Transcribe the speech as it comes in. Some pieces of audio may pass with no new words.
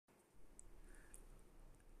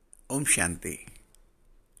ओम शांति।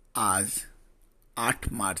 आज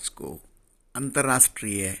 8 मार्च को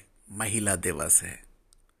अंतर्राष्ट्रीय महिला दिवस है,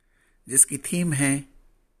 जिसकी थीम है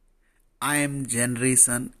I am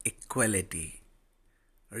generation equality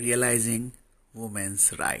realising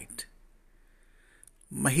women's right.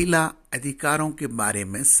 महिला अधिकारों के बारे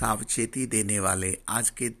में सावचेती देने वाले आज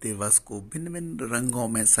के दिवस को भिन्न भिन्न रंगों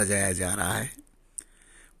में सजाया जा रहा है,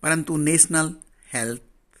 परंतु नेशनल हेल्थ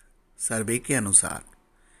सर्वे के अनुसार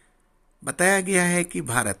बताया गया है कि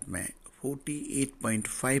भारत में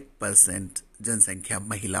 48.5% जनसंख्या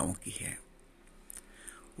महिलाओं की है।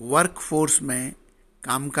 वर्कफोर्स में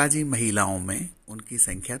कामकाजी महिलाओं में उनकी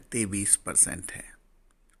संख्या 23% है।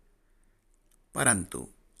 परंतु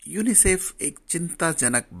यूनिसेफ एक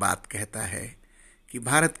चिंताजनक बात कहता है कि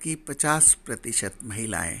भारत की 50%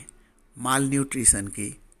 महिलाएं माल न्यूट्रिशन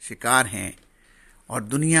की शिकार हैं और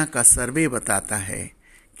दुनिया का सर्वे बताता है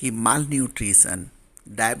कि माल न्यूट्रिशन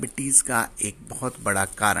डायबिटीज का एक बहुत बड़ा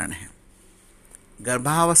कारण है।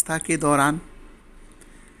 गर्भावस्था के दौरान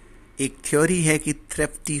एक थ्योरी है कि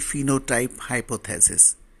थ्रेप्टी फिनोटाइप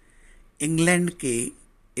हाइपोथेसिस, इंग्लैंड के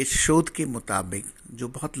इस शोध के मुताबिक जो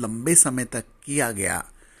बहुत लंबे समय तक किया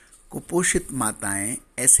गया, कुपोषित माताएं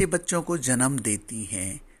ऐसे बच्चों को जन्म देती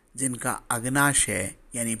हैं जिनका अग्नाशय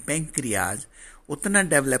यानी पैंक्रियाज उतना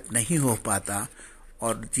डेवलप नहीं हो पाता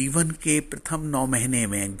और जीवन के प्रथम 9 महीने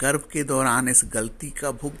में गर्भ के दौरान इस गलती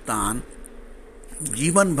का भुगतान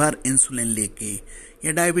जीवन भर इंसुलिन लेके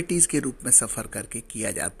या डायबिटीज के रूप में सफर करके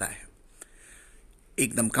किया जाता है।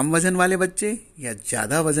 एकदम कम वजन वाले बच्चे या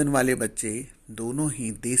ज्यादा वजन वाले बच्चे दोनों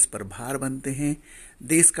ही देश पर भार बनते हैं।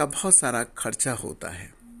 देश का बहुत सारा खर्चा होता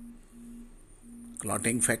है।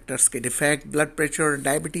 क्लॉटिंग फैक्टर्स के डिफेक्ट, ब्लड प्रेशर और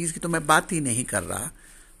डायबिटीज की तो मैं बात ही नहीं कर रहा।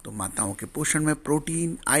 तो माताओं के पोषण में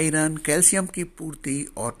प्रोटीन, आयरन, कैल्शियम की पूर्ति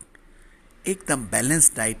और एकदम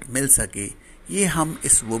बैलेंस डाइट मिल सके, ये हम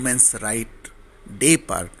इस वुमेन्स राइट डे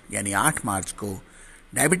पर यानी 8 मार्च को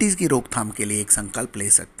डायबिटीज की रोकथाम के लिए एक संकल्प ले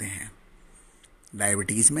सकते हैं।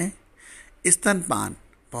 डायबिटीज में स्तनपान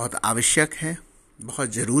बहुत आवश्यक है, बहुत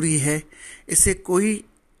जरूरी है। इससे कोई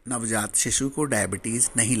नवजात शिशु को डायबिटीज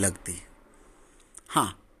नहीं लगती।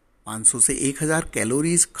 हाँ, 500 से 1000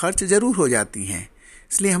 कैलोरीज खर्च जरूर हो जाती हैं।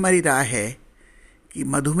 इसलिए हमारी राय है कि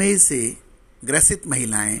मधुमेह से ग्रसित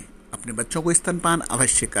महिलाएं अपने बच्चों को स्तनपान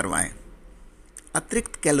अवश्य करवाएं।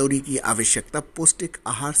 अतिरिक्त कैलोरी की आवश्यकता पौष्टिक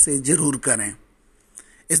आहार से जरूर करें।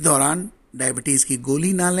 इस दौरान डायबिटीज की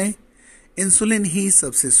गोली ना लें। इंसुलिन ही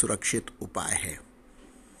सबसे सुरक्षित उपाय है।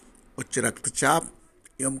 उच्च रक्तचाप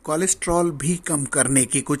एवं कोलेस्ट्रॉल भी कम करने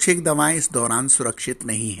की कुछ एक दवाएं इस दौरान सुरक्षित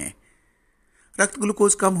नहीं हैं। रक्त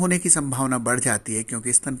ग्लूकोज कम होने की संभावना बढ़ जाती है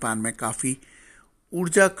क्योंकि स्तनपान में काफी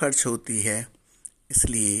ऊर्जा खर्च होती है।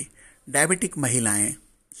 इसलिए डायबिटिक महिलाएं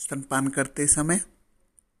स्तनपान करते समय,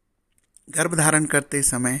 गर्भधारण करते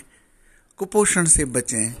समय कुपोषण से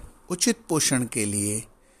बचें। उचित पोषण के लिए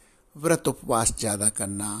व्रत उपवास ज्यादा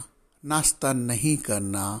करना, नाश्ता नहीं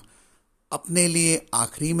करना, अपने लिए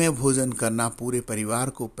आखिरी में भोजन करना, पूरे परिवार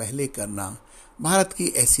को पहले करना। भारत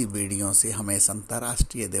की ऐसी बेड़ियों से हमें इस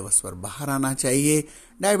अंतर्राष्ट्रीय दिवस पर बाहर आना चाहिए।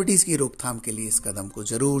 डायबिटीज की रोकथाम के लिए इस कदम को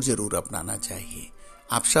जरूर अपनाना चाहिए।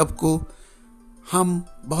 आप सबको हम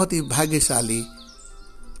बहुत ही भाग्यशाली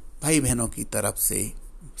भाई बहनों की तरफ से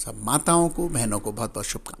सब माताओं को, बहनों को बहुत बहुत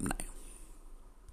शुभकामनाएं।